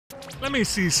Let me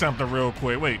see something real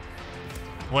quick. Wait,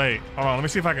 hold on. Let me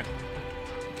see if I can.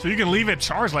 So you can leave it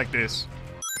charged like this.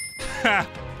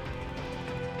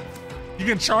 You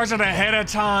can charge it ahead of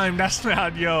time. That's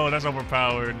not, yo, that's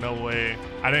overpowered. No way.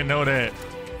 I didn't know that.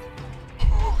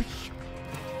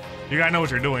 You gotta know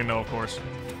what you're doing though, of course.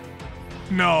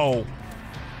 No.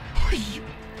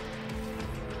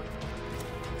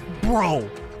 Bro.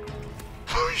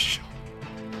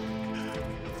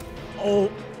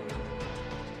 Oh.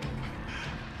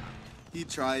 He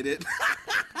tried it.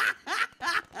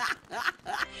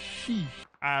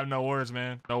 I have no words,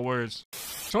 man. No words.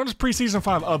 So in this preseason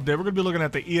 5 update, we're gonna be looking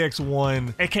at the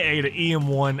EX1, aka the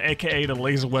EM1, aka the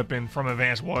laser weapon from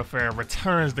Advanced Warfare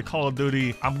returns to Call of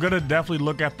Duty. I'm gonna definitely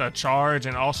look at the charge,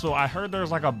 and also I heard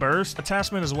there's like a burst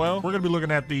attachment as well. We're gonna be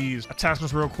looking at these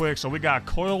attachments real quick. So we got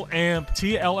coil amp,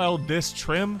 TLL disc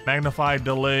trim, magnified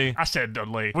delay. I said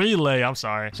delay. Relay, I'm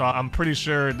sorry. So I'm pretty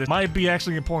sure this might be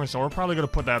actually important, so we're probably gonna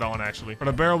put that on actually. For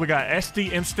the barrel, we got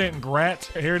SD instant grat.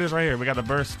 Here it is right here. We got the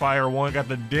burst fire one, got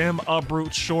the dim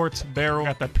uproot short barrel,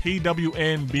 got the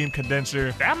PWN beam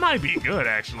condenser. That might be good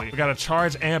actually. We got a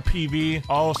charge amp PV.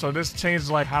 Oh, so this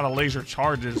changes like how the laser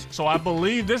charges. So I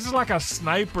believe this is like a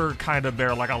sniper kind of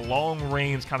barrel, like a long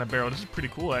range kind of barrel. This is pretty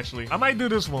cool actually. I might do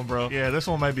this one, bro. Yeah, this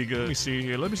one might be good. Let me see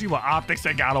here. Let me see what optics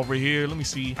they got over here. Let me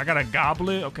see. I got a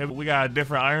goblet. Okay, we got a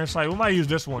different iron sight. We might use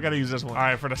this one. We gotta use this one. All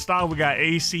right, for the style, we got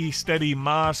AC steady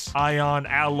moss, ion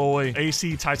alloy,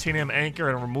 AC titanium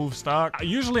anchor, and remove stock.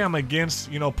 Usually I'm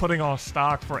against, you know, putting on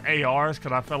stock for ARs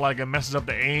because I feel like it messes up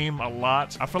the aim a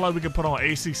lot. I feel like we could put on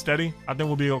AC steady. I think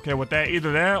we'll be okay with that.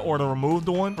 Either that or the removed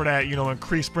one for that, you know,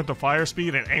 increased sprint to fire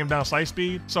speed and aim down sight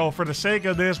speed. So for the sake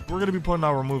of this, we're gonna be putting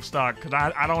on remove stock because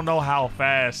I don't know how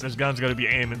fast this gun's gonna be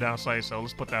aiming down sight. So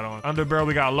let's put that on. Under barrel,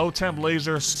 we got low temp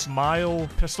laser, smile,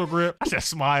 pistol grip. I said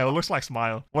smile. It looks like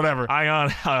smile. Whatever. Ion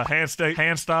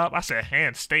hand stop. I said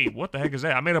hand state. What the heck is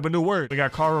that? I made up a new word. We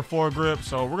got carver foregrip.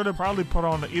 So we're gonna probably put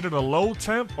on either the low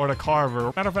temp or the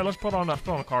carver. Matter of fact, let's put on the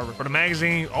carver. For the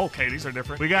magazine, okay, these are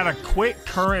different. We got a quick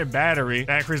current battery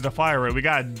that increases the fire rate. We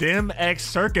got a dim X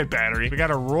circuit battery. We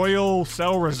got a royal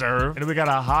cell reserve, and then we got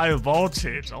a high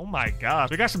voltage. Oh my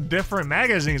gosh, we got some different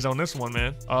magazines on this one,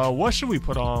 man. What should we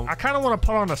put on? I kind of want to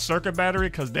put on a circuit battery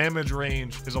because damage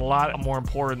range is a lot more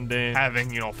important than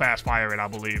having, you know, fast fire rate, I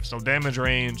believe. So damage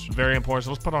range, very important.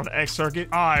 So let's put on the X circuit.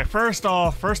 All right, first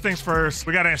things first,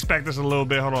 we got to inspect this a little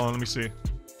bit. Hold on, let me see.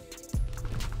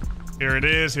 Here it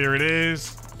is. Here it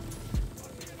is.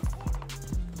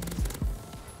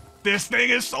 This thing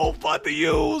is so fun to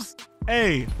use.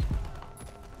 Hey.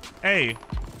 Hey.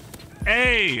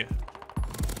 Hey.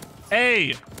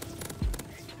 Hey.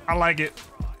 I like it.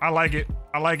 I like it.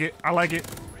 I like it. I like it.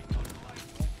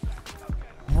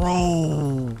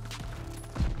 Bro.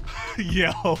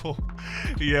 Yo.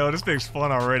 Yo, this thing's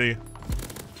fun already.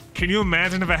 Can you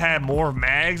imagine if it had more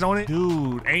mags on it?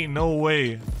 Dude, ain't no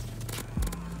way.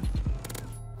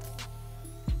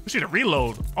 See the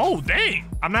reload. Oh, dang.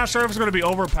 I'm not sure if it's going to be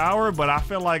overpowered, but I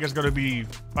feel like it's going to be,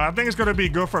 I think it's going to be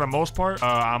good for the most part.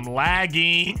 I'm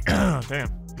lagging. Damn.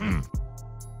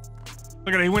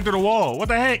 Look at it, he went through the wall. What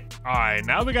the heck? All right,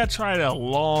 now we got to try the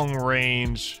long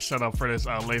range setup for this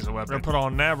laser weapon. We're going to put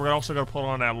on that. We're also going to put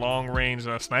on that long range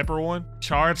sniper one.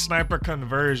 Charge sniper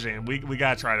conversion. We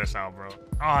got to try this out, bro.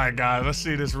 All right, guys, let's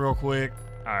see this real quick.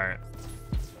 All right.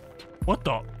 What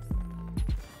the?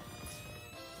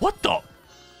 What the?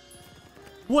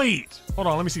 Wait, hold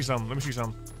on, let me see something. Let me see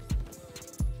something.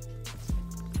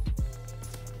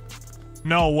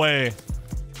 No way.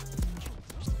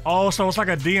 Oh, so it's like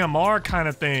a DMR kind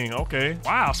of thing. Okay.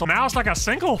 Wow. So now it's like a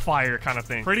single fire kind of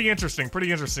thing. Pretty interesting. Pretty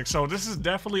interesting. So this is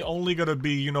definitely only going to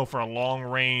be, you know, for a long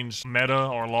range meta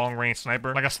or long range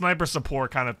sniper, like a sniper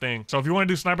support kind of thing. So if you want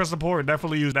to do sniper support,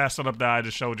 definfinely use that setup that I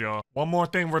just showed y'all. One more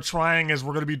thing we're trying is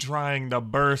we're going to be trying the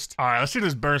burst. All right, let's see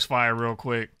this burst fire real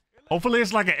quick. Hopefully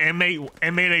it's like an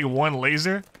M8A1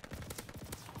 laser.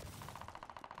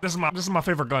 This is my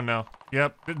favorite gun now.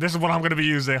 Yep, this is what I'm gonna be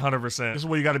using 100%. This is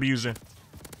what you gotta be using.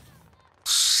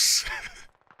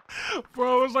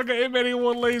 Bro, it's like an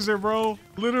M8A1 laser, bro.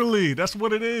 Literally, that's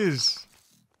what it is.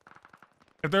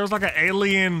 If there was like an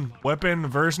alien weapon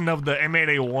version of the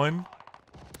M8A1.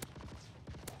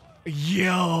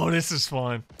 Yo, this is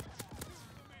fun.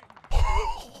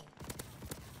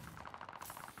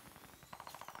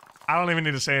 I don't even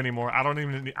need to say anymore. I don't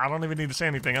even need to say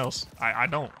anything else. I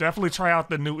don't. Definitely try out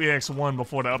the new EX1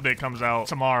 before the update comes out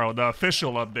tomorrow. The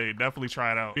official update. Definitely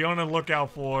try it out. Be on the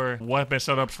lookout for weapon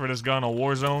setups for this gun on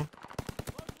Warzone.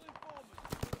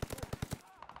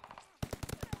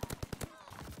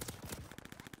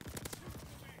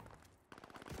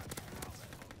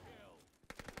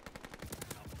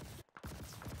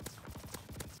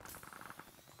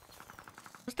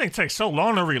 This thing takes so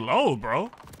long to reload, bro.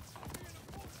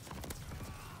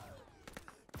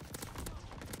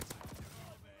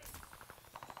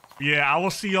 Yeah, I will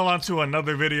see y'all onto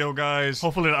another video, guys.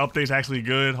 Hopefully the update's actually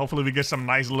good. Hopefully we get some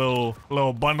nice little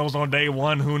bundles on day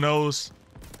one. Who knows?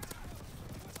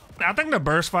 I think the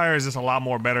burst fire is just a lot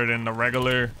more better than the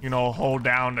regular, you know, hold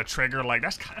down the trigger. Like,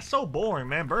 that's kind of so boring,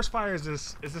 man. Burst fire is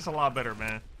just a lot better,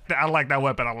 man. I like that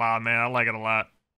weapon a lot, man. I like it a lot.